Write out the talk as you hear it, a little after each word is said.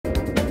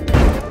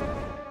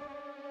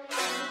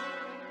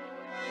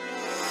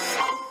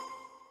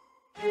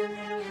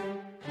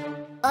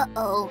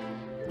Uh-oh.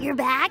 You're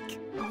back?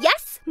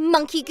 Yes,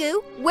 Monkey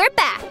Goo, we're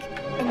back.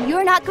 And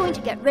you're not going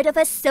to get rid of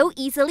us so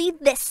easily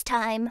this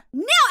time.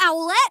 Now,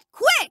 Owlette,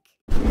 quick!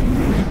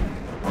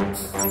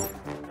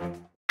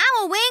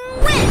 Owlwing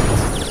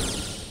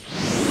wins!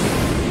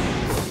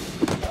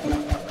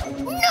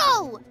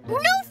 No!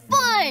 No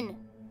fun!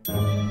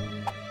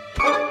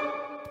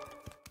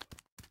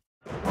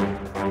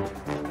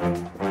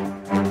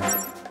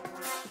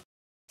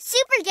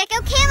 Super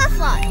Gekko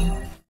camouflage!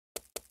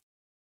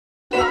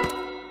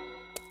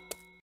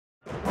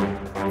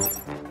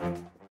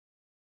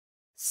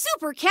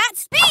 Super Cat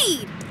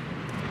speed!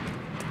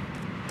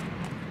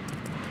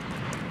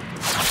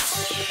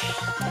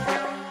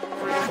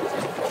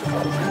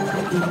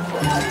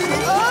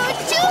 Oh,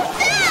 too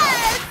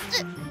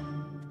fast!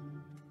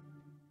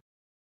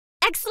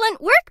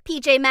 Excellent work,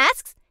 PJ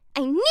Masks.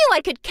 I knew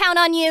I could count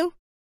on you.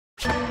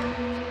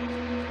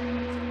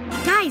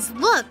 Guys,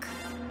 look!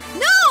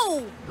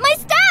 No! My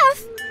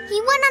staff!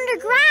 He went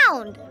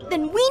underground!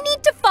 Then we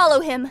need to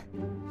follow him.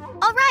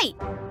 All right.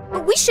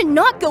 But we should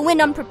not go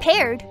in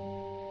unprepared.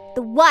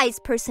 The wise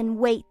person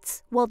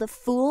waits while the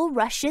fool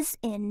rushes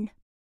in.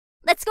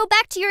 Let's go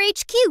back to your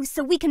HQ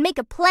so we can make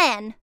a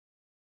plan.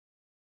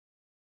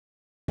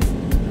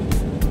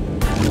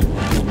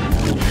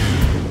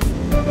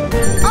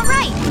 All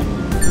right.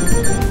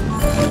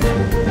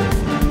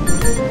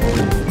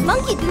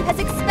 Monkey Goo has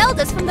expelled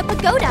us from the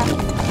pagoda.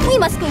 We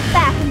must go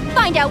back and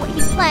find out what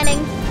he's planning.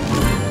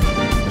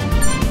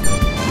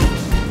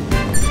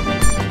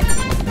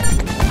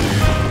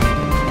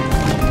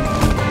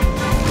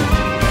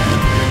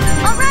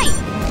 All right.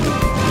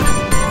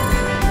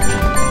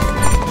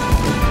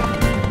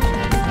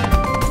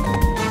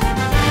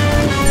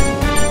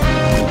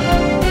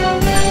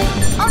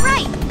 All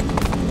right.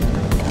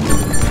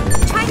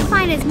 Try to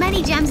find as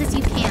many gems as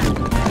you can.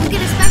 You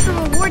get a special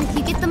reward if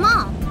you get them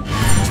all.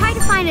 Try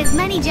to find as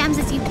many gems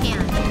as you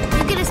can.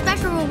 You get a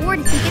special reward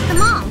if you get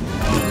them all.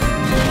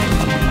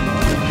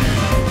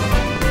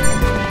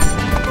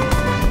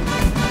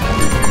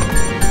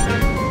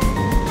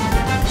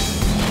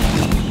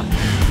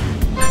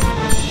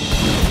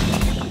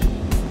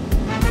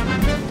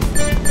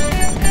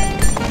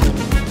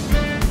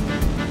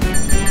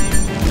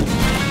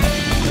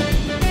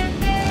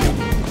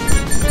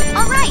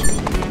 All right.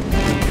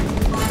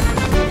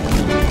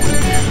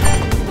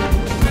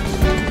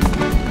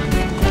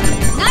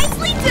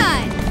 Nicely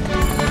done.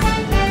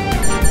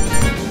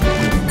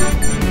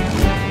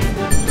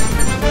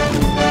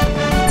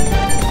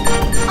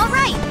 All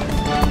right.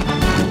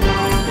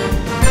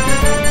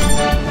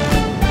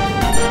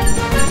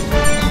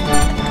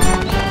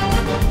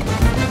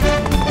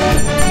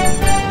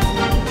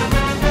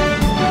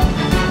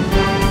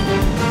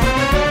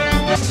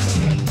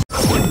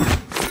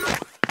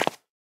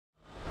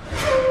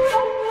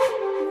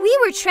 We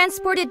were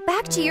transported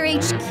back to your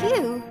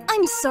HQ.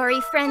 I'm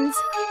sorry, friends.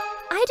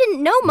 I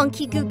didn't know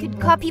Monkey Goo could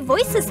copy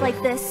voices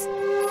like this.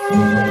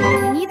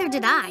 Neither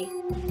did I.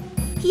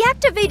 He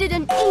activated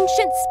an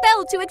ancient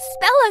spell to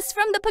expel us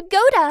from the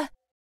pagoda.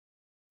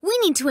 We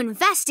need to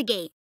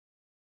investigate.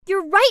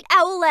 You're right,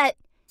 Owlette.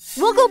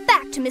 We'll go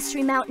back to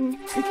Mystery Mountain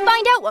and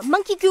find out what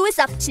Monkey Goo is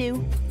up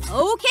to.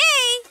 Okay.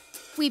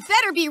 We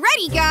better be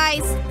ready,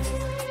 guys.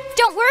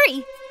 Don't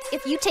worry.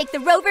 If you take the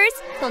rovers,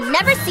 he'll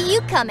never see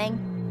you coming.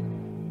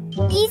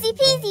 Easy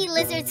peasy,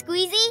 Lizard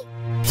Squeezy.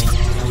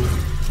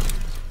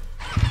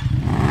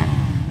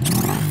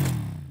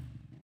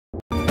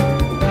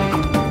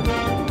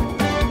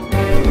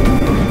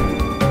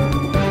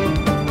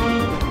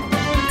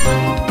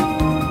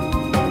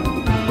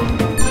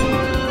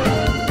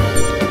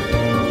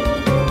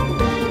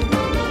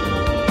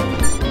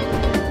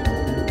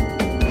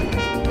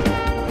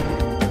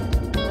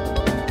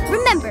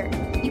 Remember,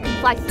 you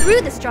can fly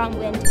through the strong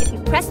wind if you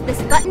press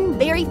this button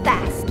very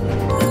fast.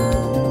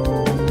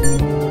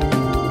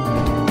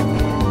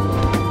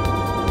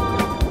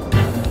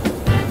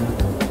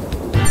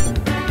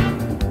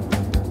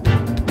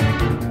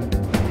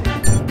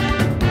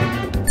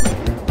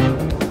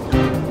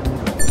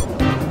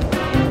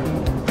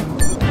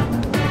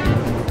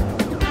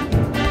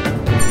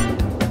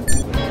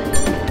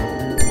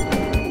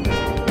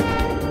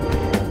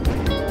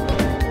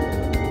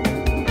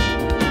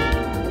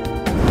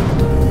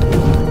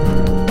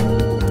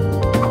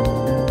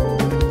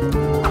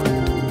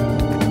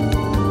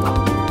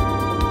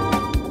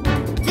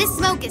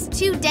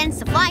 Too dense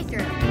to fly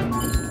through.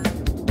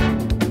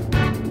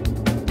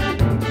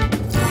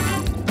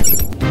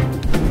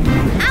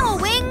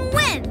 Owlwing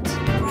wind!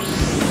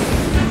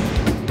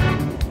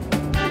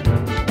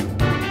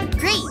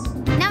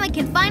 Great! Now I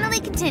can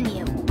finally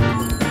continue.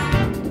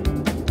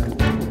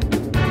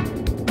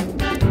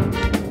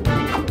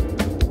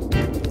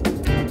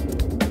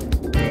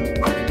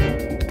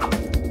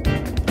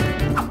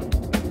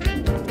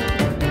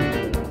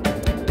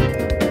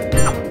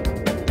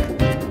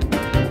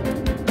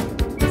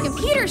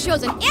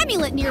 Shows an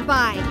amulet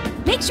nearby.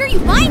 Make sure you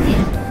find it.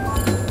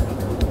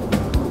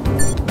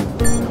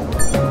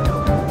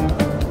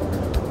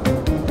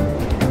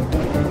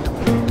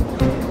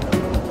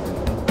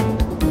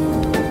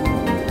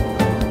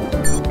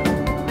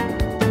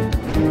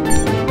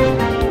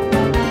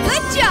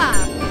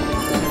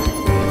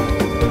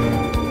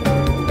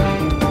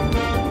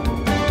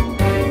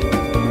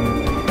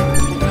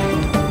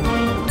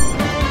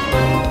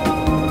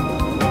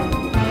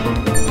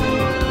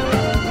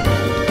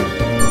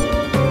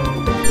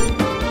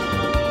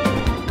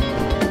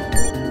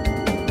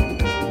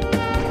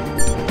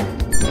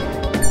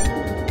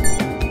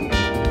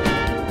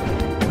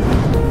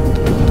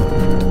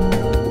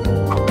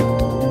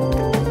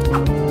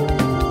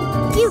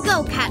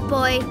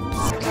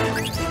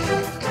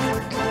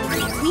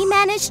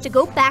 managed to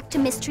go back to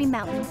Mystery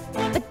Mountain.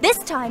 But this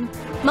time,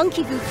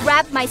 Monkey Boo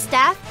grabbed my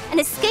staff and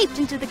escaped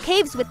into the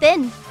caves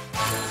within.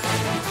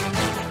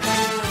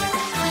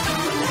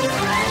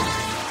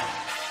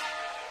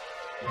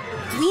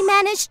 We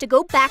managed to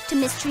go back to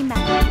Mystery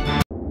Mountain.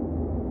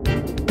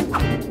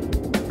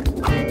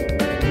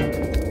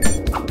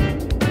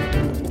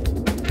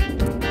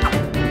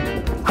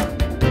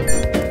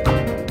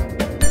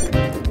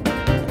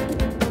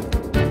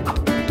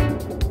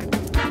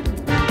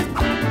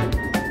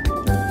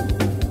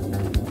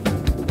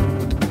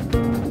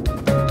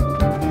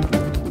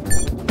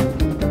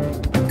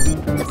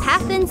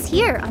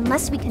 Here,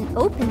 unless we can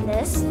open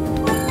this.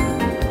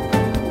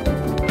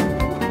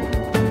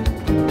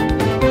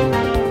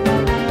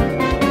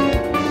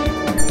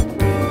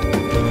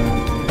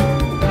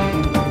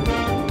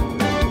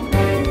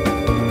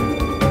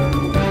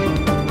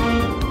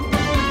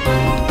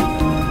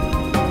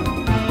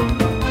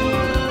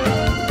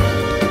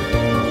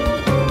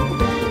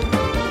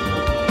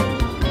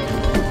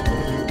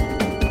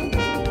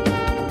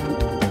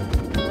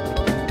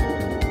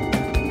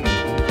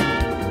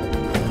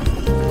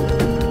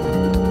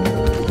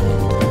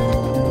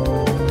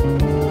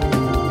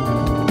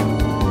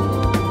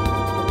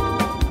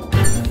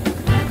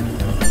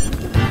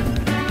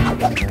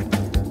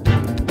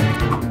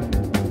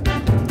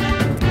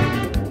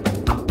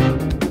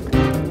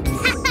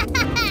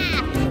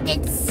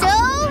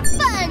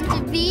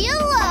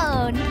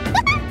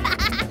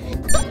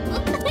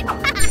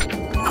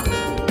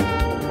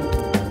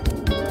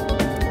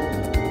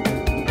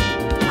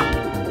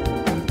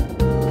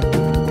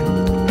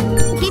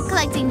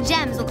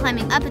 Gems while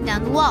climbing up and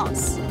down the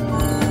walls.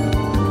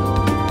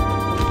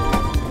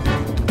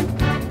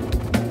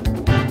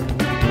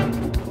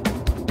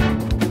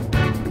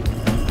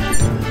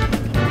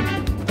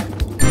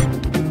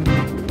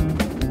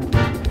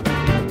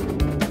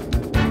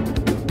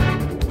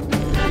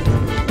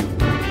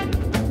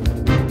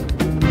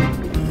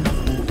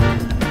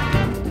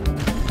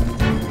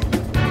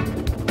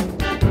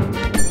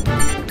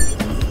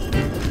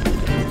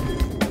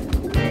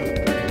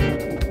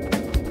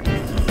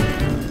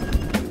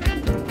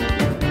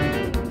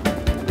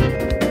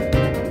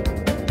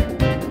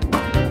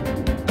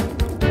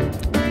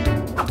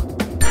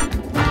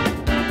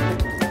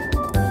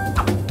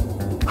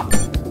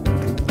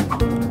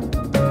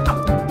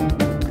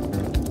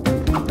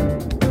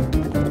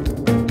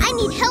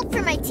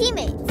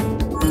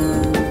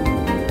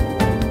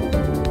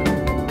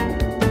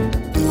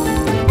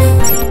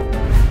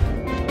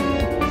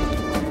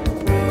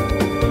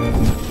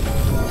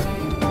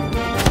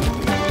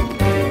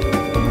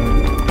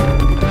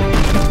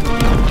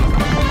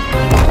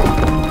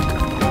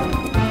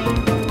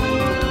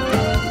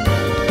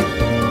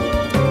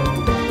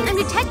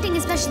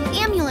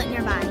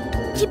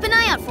 Keep an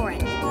eye out for it.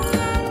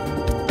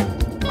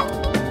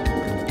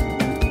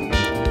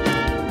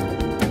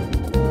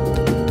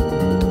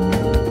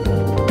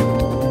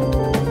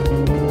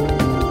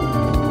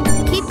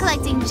 Keep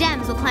collecting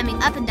gems while climbing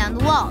up and down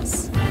the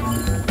walls.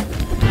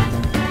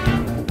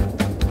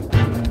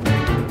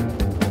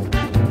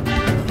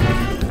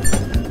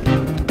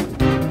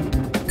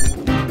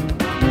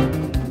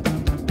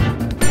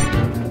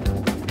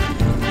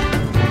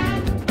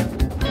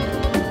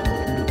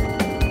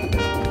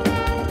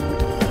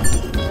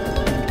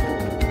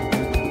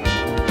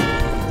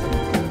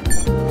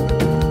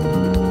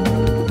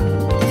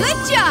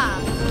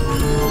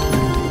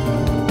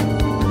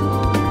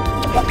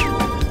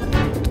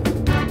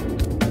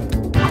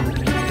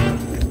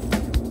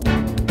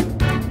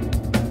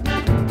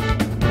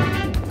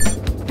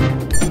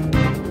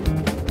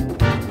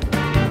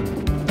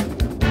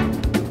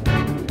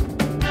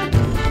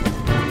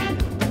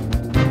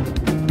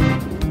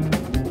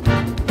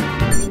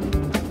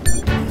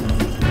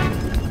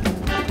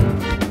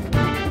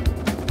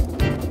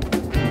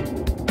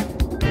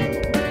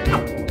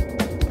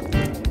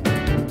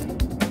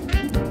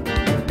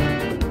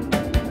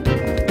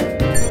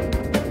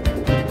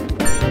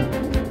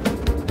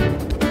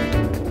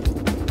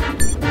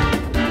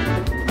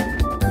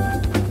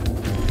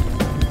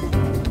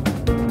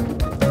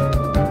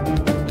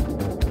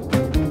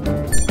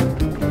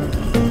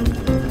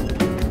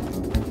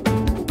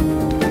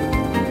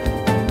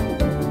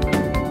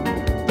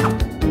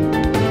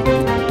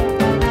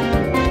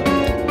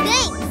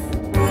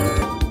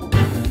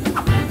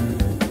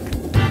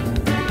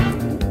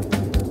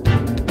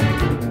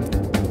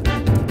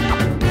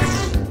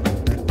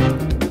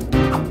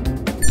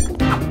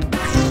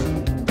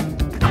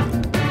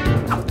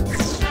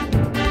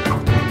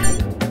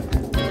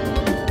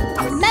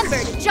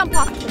 Jump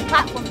off the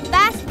platform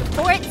fast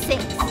before it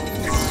sinks.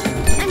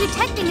 I'm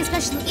detecting a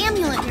special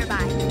amulet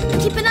nearby.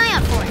 Keep an eye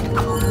out for it.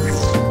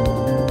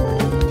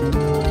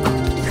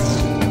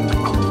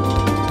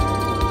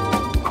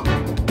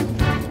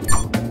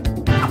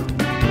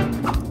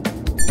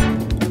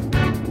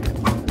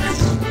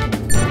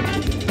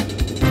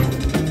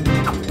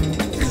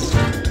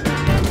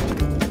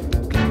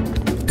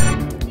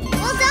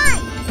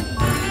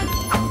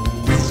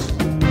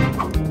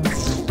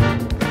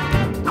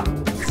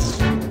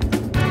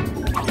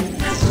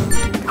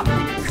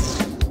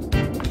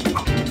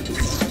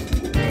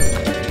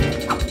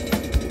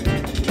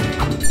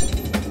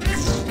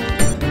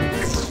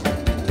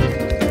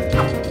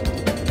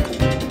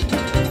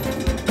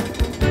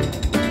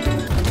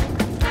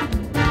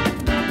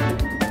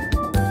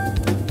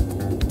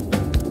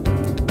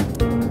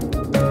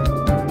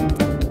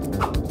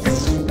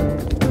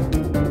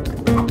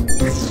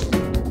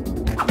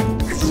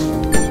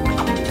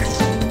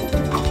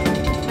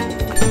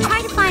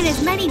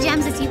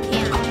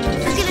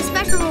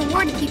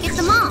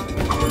 them all.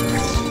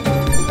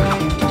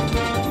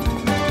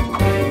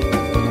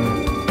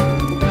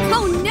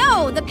 Oh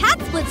no! The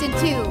path splits in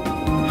two!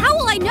 How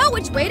will I know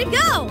which way to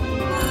go?